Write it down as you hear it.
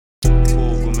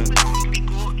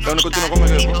Eu Nikotina, como é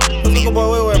que é, pô? Eu sou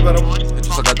como eu, pera.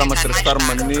 Tu só tá a me estressar,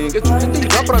 maninho. Tu tem que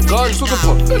ligar pra cá, só que,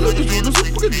 pô. Eu te juro, não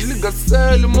sei porque desliga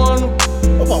sério, mano.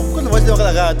 Ô, pô, quando vais ter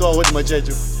aquela cara, tua última,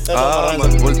 Checho?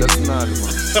 Mano, vou lhe dar sinal,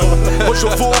 mano. Hoje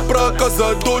eu vou pra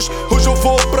casa dois, hoje eu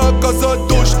vou pra casa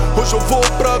dois, hoje eu vou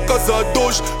pra casa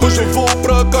dois, hoje eu vou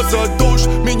pra casa dois.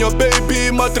 Minha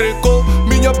baby matrecou,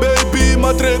 minha baby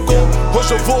matrecou.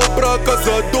 Hoje eu vou pra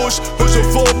casa dois, hoje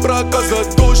eu vou pra casa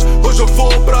dois, hoje eu vou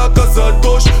pra casa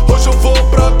dois, hoje eu vou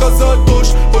pra casa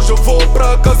dois, hoje eu vou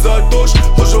pra casa dois,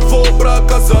 hoje eu vou pra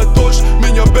casa dois.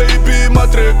 Minha baby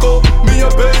matrecou, minha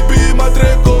baby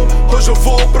matrecou. Hoje eu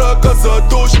vou pra casa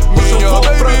dois, hoje eu vou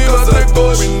pra casa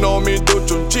dois. Em nome do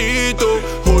Chunchito,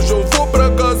 hoje eu vou pra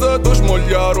casa dois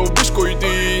molhar o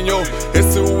biscoitinho.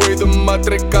 Esse way de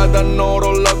matrecada não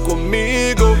rola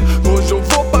comigo. Hoje eu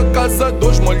vou pra casa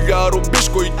dois molhar o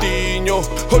biscoitinho.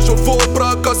 Hoje eu vou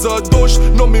pra casa dois,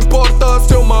 não me importa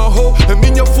se eu marro. A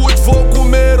minha food vou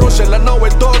comer hoje, ela não é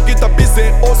dog, tá bis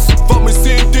em osso. Vamos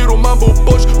sentir o mambo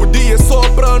pois, o dia é só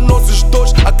pra nós os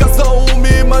dois. A casa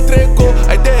me matrecou,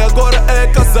 a ideia agora é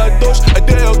casa dois, a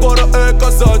ideia agora é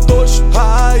casa dois.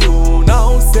 Ai, eu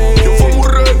não sei, eu vou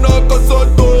morrer na casa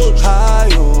dois. Ai,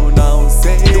 eu não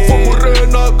sei, eu vou morrer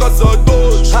na casa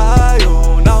dois. Ai,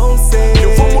 eu não sei,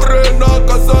 eu vou morrer na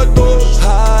casa dois.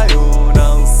 Ai, eu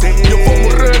não sei, eu vou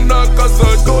morrer na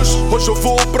casa dois. Hoje eu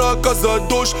vou pra casa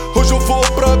dois, hoje eu vou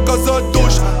pra casa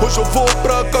dois, hoje eu vou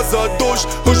pra casa dois,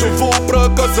 hoje eu vou pra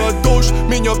casa dois.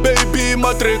 Minha baby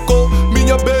matrecou,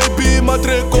 minha baby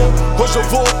matrecou. Hoje eu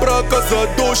vou pra casa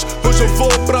dois, hoje eu vou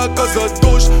pra casa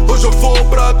dois, hoje eu vou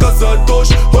pra casa dois,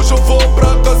 hoje eu vou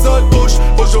pra casa dois,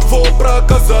 hoje eu vou pra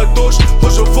casa dois,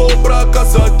 hoje eu vou pra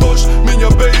casa dois. Minha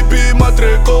baby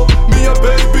matrecou, minha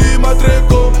baby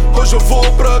matrecou. Hoje eu vou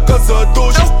pra casa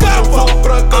dois, hoje eu vou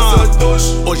pra casa dois.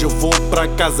 Hoje eu vou pra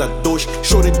casa dois.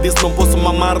 Chorei disse não posso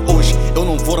mamar hoje. Eu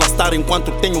não vou rastar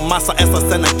enquanto tenho massa. Essa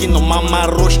cena aqui não mama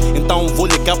arroz. Então vou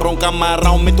ligar pra um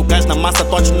camarão. Meto gás na massa,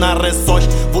 tô a adicionar reções.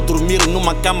 Vou dormir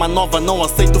numa cama nova. Não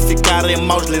aceito ficar em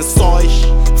maus lençóis.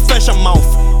 Fecha mouth,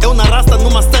 eu na raça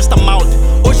numa cesta mouth.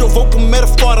 Hoje eu vou comer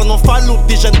fora. Não falo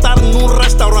de jantar num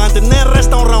restaurante, nem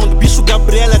restaurante. Bicho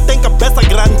Gabriela tem cabeça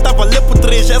grande. Tava ali por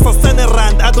 3, essa cena é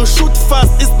rand. I don't shoot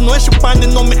fast, isso não é chupando.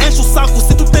 Não me enche o saco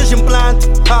se tu tens implante.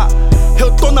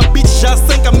 Eu tô na beat já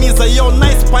sem camisa. Yo,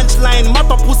 nice punchline.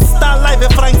 Mato a pussy, está live, é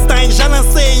Frankenstein. Já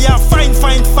lancei, yeah, fine,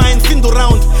 fine, fine. Fim do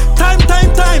round. Time,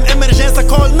 time, time. Emergência,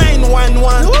 call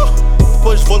 911.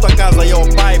 Depois volto a casa, yo,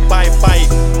 bye, bye, bye.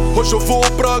 Hoje eu vou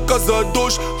pra casa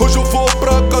dois, hoje eu vou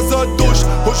pra casa dois,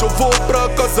 hoje eu vou pra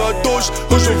casa dois,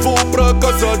 hoje eu vou pra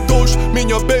casa dois.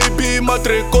 Minha baby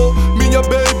matrecou, minha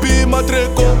baby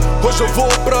matrecou. Hoje eu vou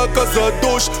pra casa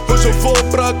dois, hoje eu vou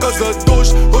pra casa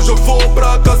dois, hoje eu vou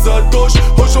pra casa dois,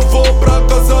 hoje eu vou pra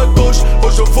casa dois,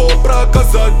 hoje eu vou pra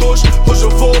casa dois, hoje eu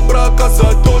vou pra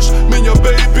casa dois. Minha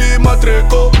baby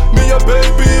matrecou, minha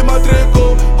baby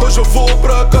matrecou. Hoje eu vou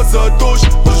pra casa dois,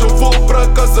 hoje eu vou pra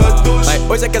casa dois.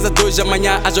 Hoje é casa dois,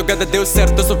 amanhã a jogada deu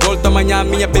certo, eu só volto amanhã.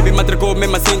 Minha baby matricou,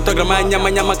 mesmo assim tô gramanha.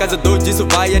 Amanhã uma casa dois, isso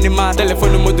vai animar.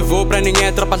 Telefone no modo voo pra ninguém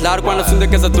atrapalhar. Quando assunto é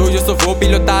casa dois, eu só vou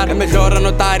pilotar. É melhor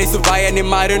anotar, isso vai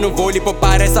animar. Eu não vou lhe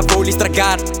poupar, essa vou lhe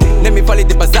estragar. Nem me fale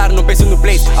de bazar, não penso no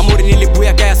place. Amor em lhe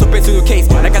buia gaia, só penso no case.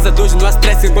 Na casa dois não há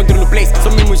stress que encontro no place. Só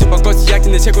mimos de pacotes já que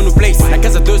nem chego no place. Na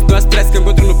casa dois não há stress que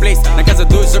encontro no place. Na casa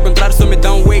dois ao contrário só me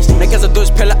dá um waste. Na casa dois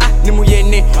pela nem mulher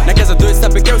né. Na casa dois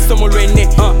sabe que eu sou moluene.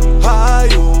 Ai,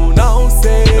 eu não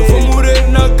sei, eu vou morrer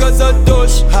na casa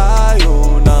dois. Ai,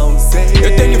 eu não sei,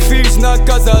 eu tenho filhos na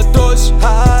casa dois.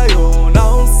 Ai, eu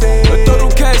não sei, eu tô no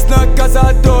cash na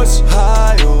casa dois.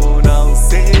 Ai, eu não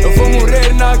sei, eu vou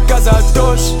morrer na casa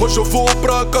dois. Hoje eu vou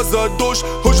pra casa dois,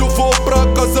 hoje eu vou pra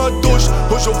casa dois,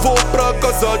 hoje eu vou pra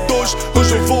casa dois,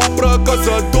 hoje eu vou pra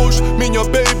casa dois. Minha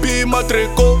baby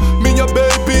matrecou, minha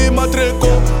baby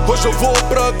matrecou. Hoje eu vou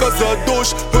pra casa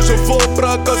dois, hoje eu vou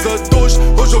pra casa dois,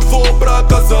 hoje eu vou pra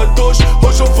casa dois,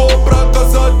 hoje eu vou pra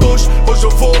casa dois, hoje eu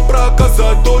vou pra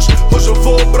casa dois, hoje eu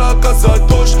vou pra casa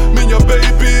dois.